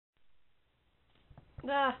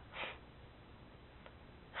Ah.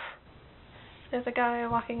 There's a guy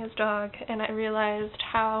walking his dog, and I realized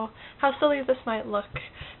how silly this might look,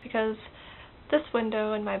 because this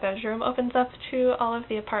window in my bedroom opens up to all of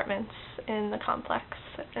the apartments in the complex,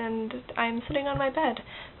 and I'm sitting on my bed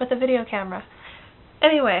with a video camera.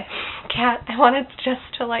 Anyway, Kat, I wanted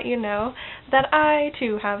just to let you know that I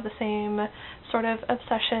too have the same sort of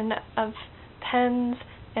obsession of pens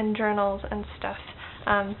and journals and stuff.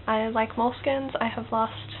 I like Moleskines. I have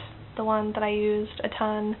lost the one that I used a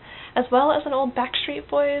ton, as well as an old Backstreet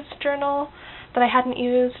Boys journal that I hadn't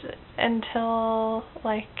used until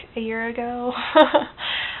like a year ago.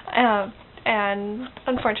 And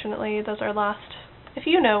unfortunately those are lost. If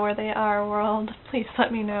you know where they are, world, please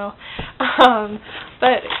let me know.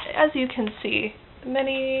 But as you can see,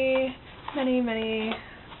 many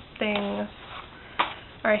things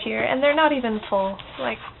are here, and they're not even full.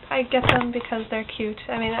 Like, I get them because they're cute.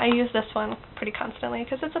 I mean, I use this one pretty constantly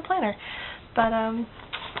because it's a planner. But,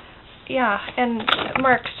 yeah, and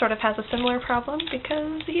Mark sort of has a similar problem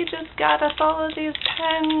because he just got us all of these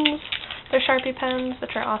pens. They're Sharpie pens,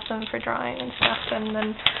 which are awesome for drawing and stuff, and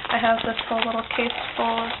then I have this whole little case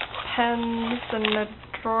full of pens and a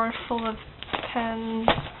drawer full of pens,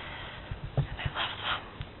 and I love them.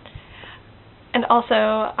 And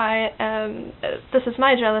also, this is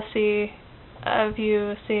my jealousy of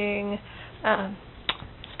you seeing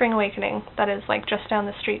Spring Awakening, that is like just down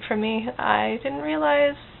the street from me. I didn't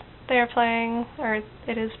realize they are playing, or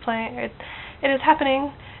it is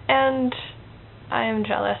happening, and I am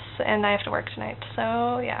jealous, and I have to work tonight,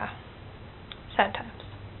 so yeah, sad times.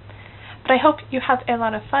 But I hope you have a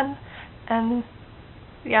lot of fun, and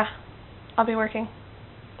yeah, I'll be working,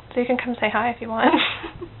 so you can come say hi if you want.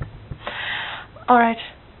 Alright,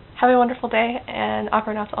 have a wonderful day, and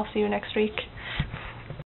Aquanauts, I'll see you next week.